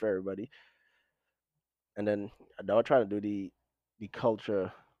end the game for everybody. And then now I'm trying to do the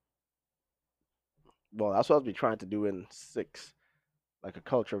culture. Well, that's what I've been trying to do in 6, like a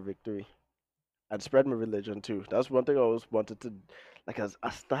culture victory. And spread my religion too. That's one thing I always wanted to, like, as I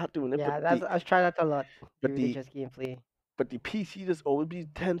start doing it, yeah. That's I was trying that a lot. The but the religious gameplay. but the PC just always be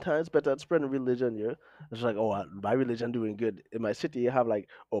 10 times better at spreading religion. Yeah, it's like, oh, my religion doing good in my city. You have like,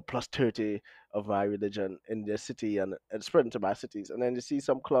 oh, plus 30 of my religion in the city, and spreading to my cities, and then you see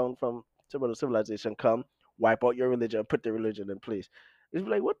some clown from some other civilization come, wipe out your religion, put the religion in place. It's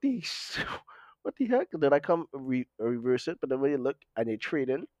like, what the what the heck? Then I come reverse it, but then when you look and you trade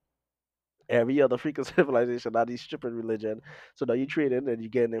in every other freaking civilization, not these stupid religion. So now you trade in and you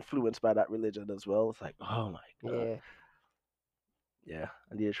get influenced by that religion as well. It's like, oh my god. Yeah, Yeah,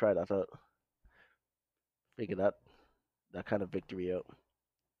 I need to try that out. Figure that kind of victory out.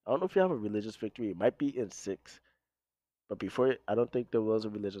 I don't know if you have a religious victory. It might be in six, but before it, I don't think there was a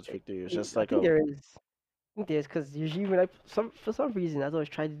religious victory. It was just I like think a there is. I think there's because usually when some for some reason I always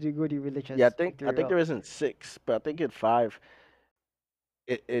try to do go the yeah. religious I victory think route. there is in six, but I think in five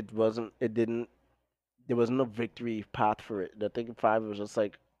it wasn't. It didn't. There was no victory path for it. I think in five it was just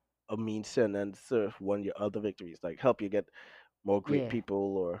like a means to an end to one of your other victories, like help you get more great Yeah,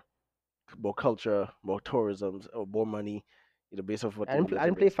 people or more culture, more tourism, or more money. Based off what the I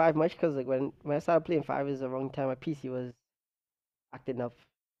religion didn't play is. five much because like when I started playing five is the wrong time my PC was acting up.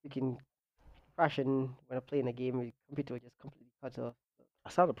 You can crashing when I'm playing a game. The computer would just completely cut off. I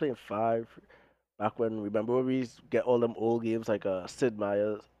started playing five back when remember when we used to get all them old games like Sid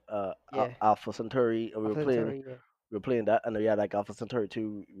Meier's Yeah, Alpha Centauri, and after Centauri, yeah, we were playing that, and then we had like Alpha Centauri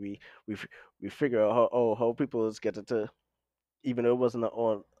 2. We f- we figure out how people is getting to, even though it wasn't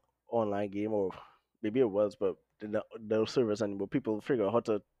an online game, or maybe it was, but no servers anymore. People figure out how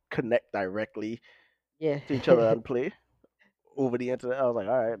to connect directly yeah. to each other and play over the internet. I was like,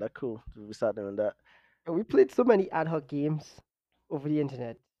 all right, that's cool. So we started doing that. And we played so many ad hoc games over the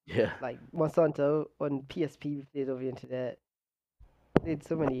internet. Yeah, Like Monsanto on PSP, we played over the internet. Played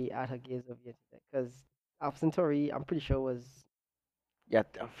so many ad hoc games over the internet because Alpha Centauri, I'm pretty sure was yeah.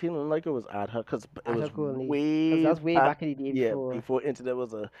 I'm feeling like it was ad hoc because it ad was hoc only. Because way that's way back. back in the day Yeah, before before internet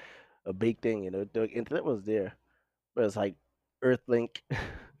was a big thing. The internet was there, but it's like Earthlink,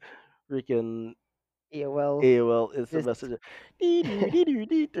 freaking AOL. AOL instant Just messenger, dee-doo,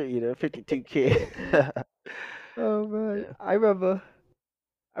 dee-doo, 52K. oh man, Yeah, I remember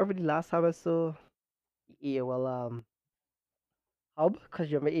the last time I saw the AOL hub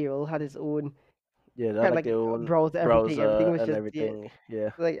because you remember AOL had its own yeah, they're had like like their a own browser, everything browser was and just there. everything.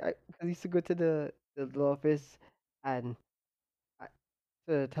 Yeah, Like I used to go to the office and I,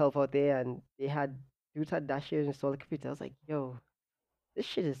 to help out there, and they had dudes had Dash and installed the computer. I was like, yo, this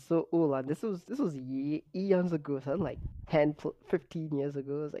shit is so old, and this was eons ago, something like 15 years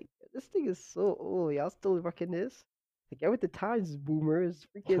ago. I was like, this thing is so old. Y'all still working this? Like, get with the times, boomers.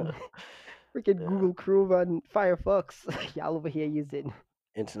 Freaking yeah. Google Chrome and Firefox. Y'all over here using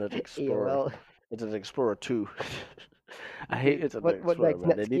Internet Explorer, AOL. Internet Explorer 2. I hate Dude, Internet what Explorer, next?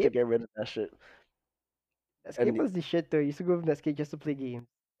 man. They need to Netscape? get rid of that shit. Netscape And was the shit though. You used to go with Netscape just to play games.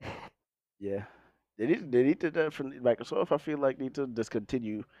 yeah, they need to definitely Microsoft. I feel like need to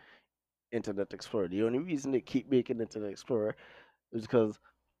discontinue Internet Explorer. The only reason they keep making Internet Explorer is because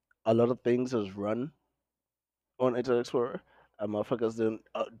a lot of things is run on Internet Explorer, and motherfuckers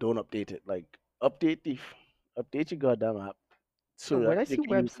don't update it. Like update your goddamn app Yo, so when that I you see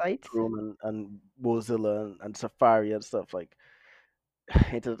can use it websites, Chrome and Mozilla and Safari and stuff like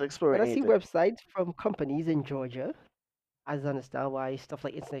Internet Explorer when I see ain't it. websites from companies in Georgia, I just understand why stuff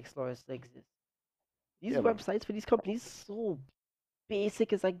like Internet Explorer still exists. These Yeah, man. websites for these companies so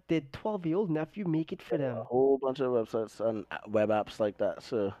basic. It's like the 12-year-old nephew make it for A them. whole bunch of websites and web apps like that.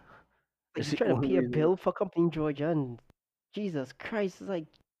 So Like it's you the try to only pay a reason. bill for a company in Georgia, and Jesus Christ, it's like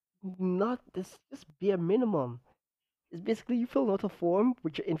not this just bare minimum. It's basically you fill out a form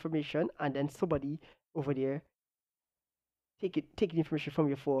with your information, and then somebody over there taking information from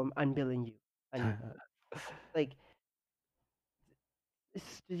your form and billing you. And like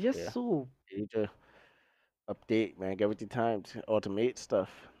it's just Yeah, so you need to update, man. Get with the times. Automate stuff.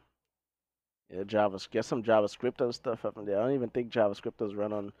 Yeah, get some JavaScript and stuff up in there. I don't even think JavaScript does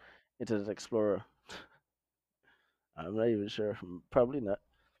run on Internet Explorer. I'm not even sure. Probably not.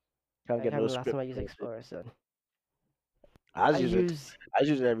 Can't I can't get no remember the last time script I used running it. Explorer, son. I I just use it. use I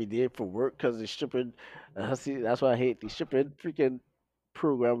use it every day for work because the shipping. See, that's why I hate the shipping freaking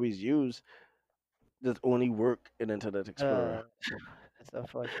program we use. Does only work in Internet Explorer. uh that's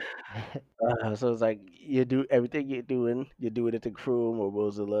unfortunate. So it's like you do everything you're doing it in Chrome or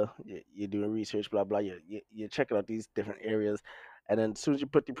Mozilla. You're doing research, blah blah. You're checking out these different areas, and then as soon as you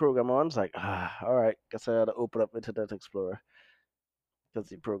put the program on, it's like all right, guess I gotta open up Internet Explorer because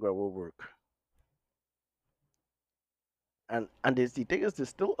the program will work. And there's the thing is they're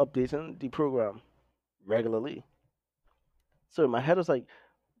still updating the program regularly. So in my head, I was like,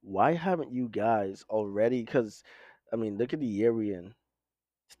 why haven't you guys already? Because I mean, look at the year we're in.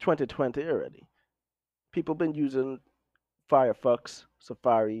 It's 2020 already. People been using Firefox,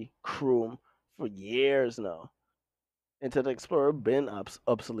 Safari, Chrome for years now. Internet Explorer been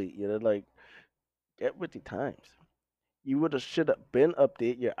obsolete. Like get with the times. You would have should have been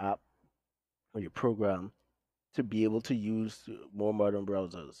update your app or your program to be able to use more modern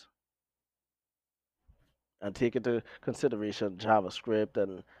browsers and take into consideration JavaScript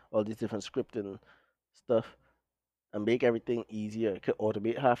and all these different scripting stuff and make everything easier. It could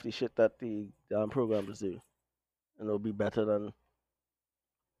automate half the shit that the programmers do, and it'll be better than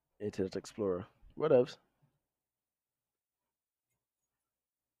Internet Explorer. What else?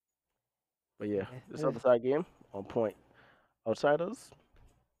 But yeah, Yeah, this other side game on point. Outsiders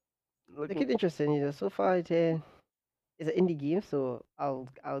look looking. it interesting. So far it's an indie game, so I'll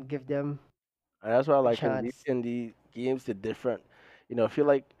give them And that's why I a like chance. indie games. They're different. I feel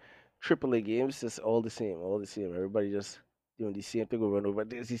like AAA games is all the same, all the same. Everybody just doing the same thing over and over.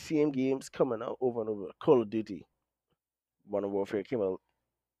 There's the same games coming out over and over. Call of Duty, Modern Warfare came out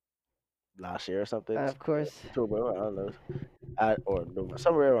last year or something, And of course, October, I don't know, or November,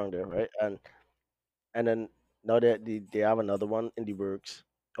 somewhere around there, right? And then now that they have another one in the works.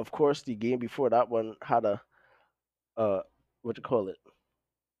 Of course, the game before that one had a uh what you call it?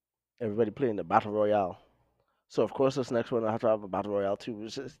 Everybody playing the battle royale. So of course, this next one I have to have a battle royale too.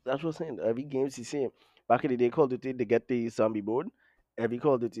 It's just, that's what I'm saying. Every game's the same. Back in the day, Call of Duty, they get the zombie mode. Every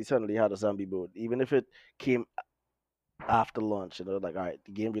Call of Duty suddenly had a zombie mode, even if it came after launch. Like all right,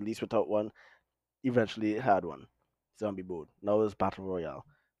 the game released without one. Eventually, it had one zombie mode. Now it's battle royale.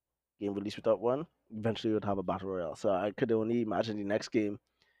 Game released without one. Eventually, it would have a battle royale. So I could only imagine the next game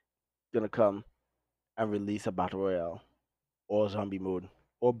gonna come and release a battle royale or zombie mode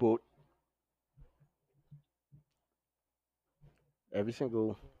or both. Every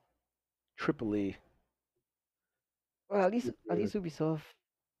single AAA well, at studio. least Ubisoft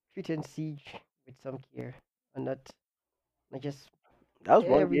treating Siege with some care and not just That was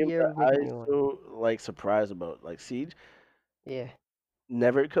one every game year that we make a I new one. so like surprised about. Like Siege, Yeah,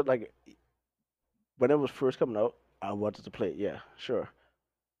 never could like when it was first coming out, I wanted to play it. Yeah, sure.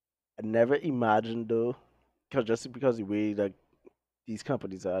 I never imagined though, because just because the way like these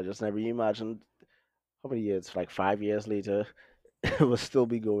companies are, I just never imagined how many years, like 5 years later, it will still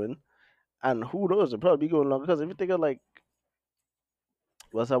be going. And who knows, it'll probably be going longer. Because if you think of like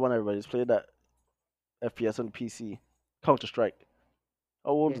what's that one everybody's played that FPS on PC, Counter Strike.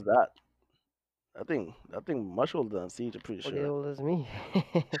 How old yeah, is that? I think much older than Siege. I'm pretty all the sure. old as me.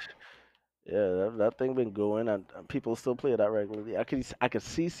 Yeah, that thing been going, and people still play that regularly. I could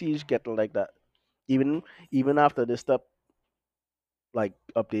see Siege getting like that, even even after they stop like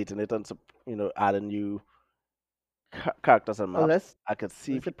updating it and adding new characters and maps. unless I could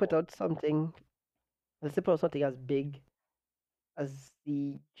see unless they put people. out something, unless they put out something as big as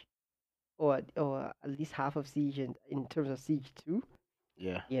Siege or at least half of Siege in terms of Siege 2.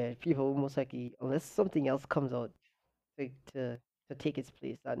 Yeah, Yeah, people most likely, unless something else comes out to to, to take its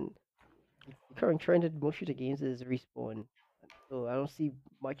place. And the current trend in most shooter games is respawn. So I don't see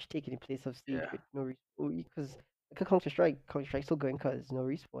much taking the place of Siege yeah. with no respawn because like a Counter Strike's still going because no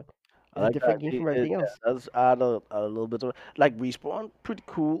respawn. I It's a like that. different game from everything else. Yeah, does add a little bit of like respawn. Pretty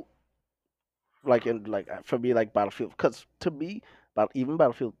cool. Like in like for me like Battlefield, because to me, but even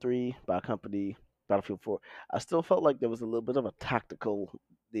Battlefield 3, Bad Company, Battlefield 4, I still felt like there was a little bit of a tactical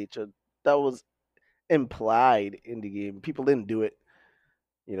nature that was implied in the game. People didn't do it.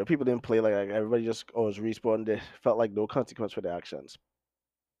 People didn't play like everybody just always respawned. They felt like no consequence for their actions,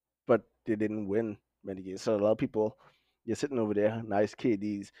 but they didn't win many games. So a lot of people, you're sitting over there, nice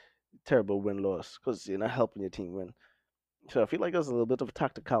KDs, terrible win loss because you're not helping your team win. So I feel like there's a little bit of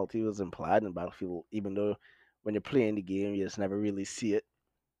tacticality was implied in Battlefield, even though when you're playing the game, you just never really see it.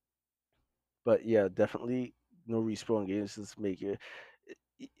 But yeah, definitely no respawn games just make you.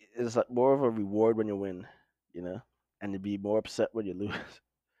 It's like more of a reward when you win, you know, and to be more upset when you lose.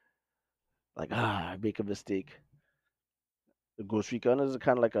 Like I make a mistake. The Ghost Recon is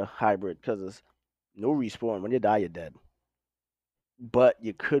kind of like a hybrid because it's no respawn. When you die, you're dead, but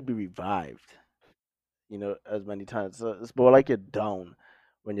you could be revived. As many times. So it's more like you're down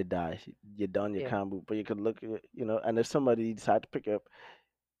when you die. You're down, you Yeah. can't move, but you could look at and if somebody decide to pick you up,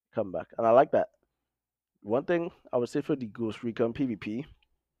 come back. And I like that. One thing I would say for the Ghost Recon PvP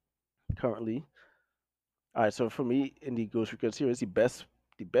currently. All right, so for me in the Ghost Recon series, the best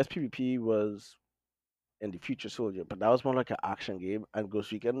PvP was in the Future Soldier, but that was more like an action game, and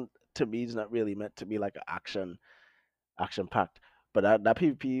Ghost Recon to me is not really meant to be like an action packed. But that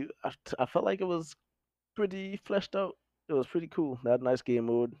PvP, I felt like it was pretty fleshed out. It was pretty cool. They had a nice game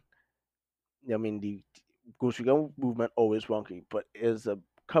mode. I mean, the Ghost Recon movement always wonky, but it's a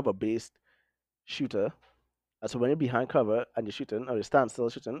cover based shooter. And so when you're behind cover and you're shooting, or you stand still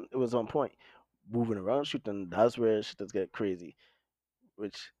shooting, it was on point. Moving around shooting, that's where shooters get crazy.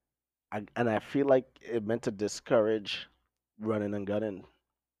 Which I feel like it meant to discourage running and gunning.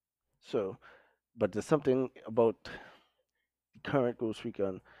 So, but there's something about the current Ghost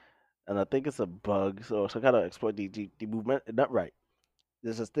Recon, and I think it's a bug. So I gotta exploit the movement. Not right.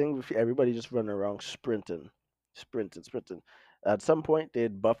 There's this thing with everybody just running around sprinting. At some point, they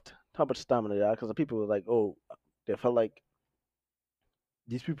had buffed how much stamina they had because the people were like, oh, they felt like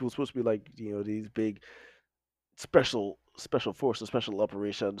these people are supposed to be like these big special forces, special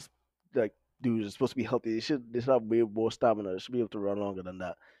operations. Like dudes are supposed to be healthy. They should have way more stamina. They should be able to run longer than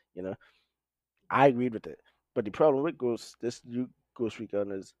that. You know, I agreed with it. But the problem with this new Ghost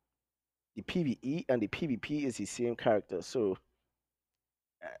Recon is the PVE and the PvP is the same character. So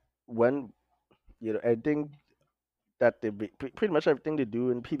uh, when everything that pretty much everything they do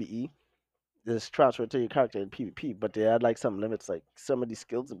in PvE is transferred to your character in PvP, but they had like some limits. Like some of these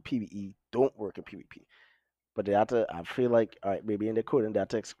skills in PvE don't work in PvP. But they had to. I feel like all right, maybe in the coding they had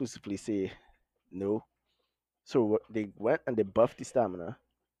to exclusively say no. So they went and they buffed the stamina,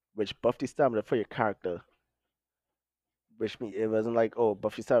 which buffed the stamina for your character, which means it wasn't like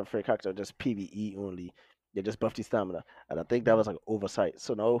buff your stamina for your character just PVE only. They just buffed the stamina, and I think that was like oversight.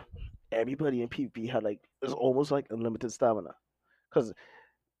 So now everybody in PvP had like it's almost like unlimited stamina because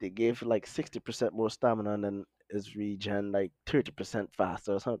they gave like 60% more stamina and then is regen like 30%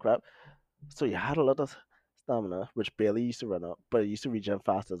 faster or some crap. So you had a lot of stamina, which barely used to run out, but it used to regen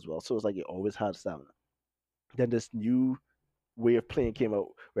faster as well. So it's like you always had stamina. Then this new way of playing came out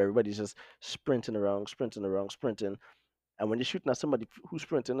where everybody's just sprinting around, sprinting around, sprinting. And when you're shooting at somebody who's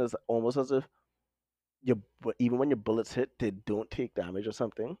sprinting, it's almost as if even when your bullets hit, they don't take damage or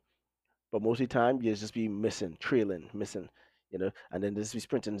something. But most of the time, you just be missing, trailing, missing, and then just be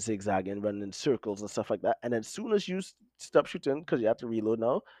sprinting, zigzagging, running in circles and stuff like that. And then as soon as you stop shooting, because you have to reload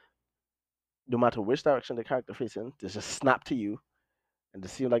now, no matter which direction the character facing, they just snap to you, and it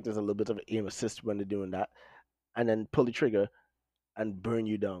seems like there's a little bit of aim assist when they're doing that, and then pull the trigger and burn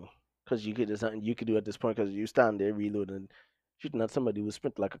you down. Because there's nothing you could do at this point because you stand there reloading, shooting at somebody who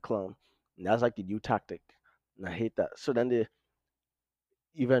sprint like a clown. And that's like the new tactic, and I hate that. So then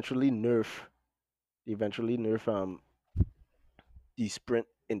eventually nerf, they eventually nerf the sprint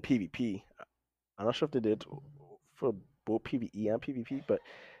in PvP. I'm not sure if they did for both PvE and PvP, but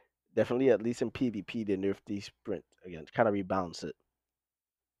definitely at least in PvP they nerfed the sprint again, kind of rebalance it.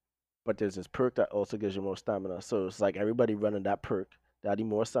 But there's this perk that also gives you more stamina. So it's like everybody running that perk, that adding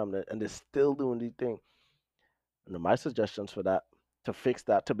more stamina, and they're still doing the thing. And my suggestions for that, to fix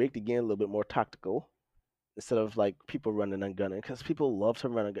that, to make the game a little bit more tactical, instead of like people running and gunning, because people love to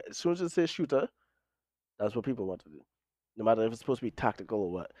run and gun. As soon as it says shooter, that's what people want to do. No matter if it's supposed to be tactical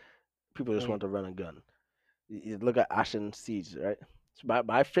or what, people just Yeah. want to run and gun. You look at Ashen Siege, right? So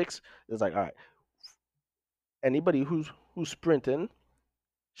my fix is like, all right, anybody who's sprinting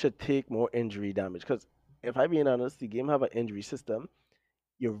should take more injury damage. Because if I'm being honest, the game have an injury system.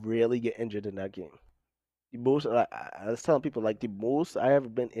 You rarely get injured in that game. The most I was telling people like the most I ever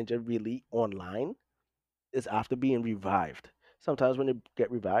been injured really online is after being revived. Sometimes when you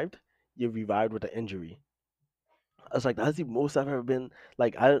get revived, you're revived with an injury. I was like, that's the most I've ever been.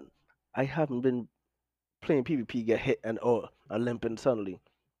 Like I haven't been playing PvP, get hit and I'm limping suddenly.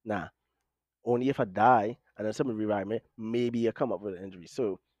 Nah, only if I die and then somebody revive me, maybe I come up with an injury.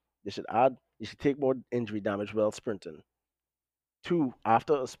 So you should take more injury damage while sprinting. Two,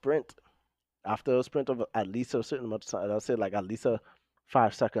 after a sprint of at least a certain amount of time, I'll say like at least a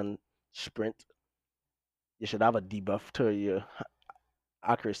 5 second sprint, you should have a debuff to your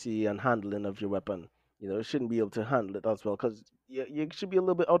accuracy and handling of your weapon. You shouldn't be able to handle it as well because you should be a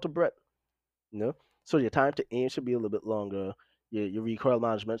little bit out of breath. You know, so your time to aim should be a little bit longer. Your recoil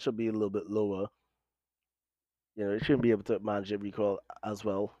management should be a little bit lower. You shouldn't be able to manage your recoil as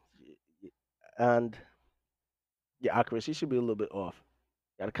well, and your accuracy should be a little bit off.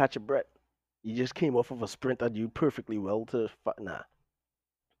 You gotta catch your breath. You just came off of a sprint and you perfectly well to nah.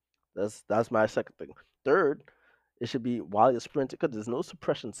 That's my second thing. Third, it should be while you're sprinting because there's no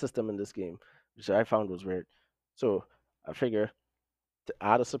suppression system in this game, which I found was weird. So I figure to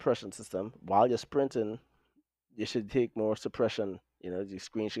add a suppression system while you're sprinting, you should take more suppression. Your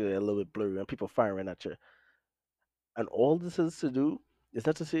screen should get a little bit blurry and people firing at you. And all this is to do is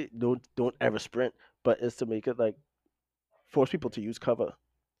not to say don't ever sprint, but it's to make it like force people to use cover,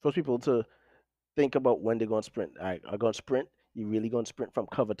 force people to think about when they're going to sprint. All right, I'm going to sprint. You're really going to sprint from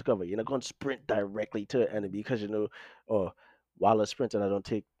cover to cover. You're not going to sprint directly to an enemy because oh, while I'm sprinting, I don't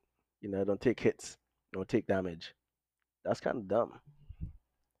take hits, I don't take damage. That's kind of dumb.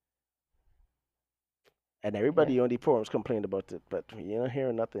 And Yeah. everybody on the forums complained about it, but you're not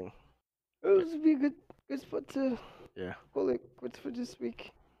hearing nothing. It would be a good spot to Yeah, call it quits for this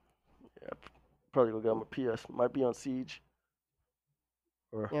week. yeah. Probably gonna get my PS. Might be on Siege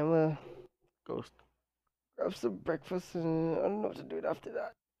or Yeah, I'm gonna Ghost. grab some breakfast and I don't know what to do after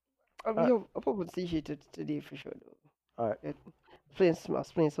that. All right, I'll probably see you today for sure though. all right. Good. I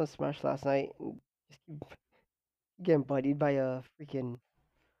was playing some Smash last night and just keep getting bodied by a freaking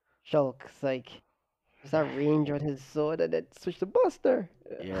Shulk. It's like There's that range on his sword and then switch to Buster.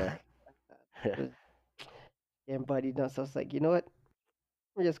 Yeah. Was getting bodied down. So I was like, you know what?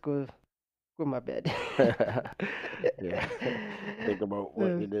 I'm just go to my bed. Yeah. Think about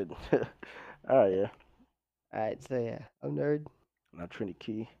what Uh, you did. All right, yeah. Alright, so yeah, I'm Nerd. Now Trinity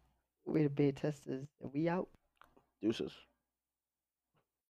Key. We the beta testers, and we out. Deuces.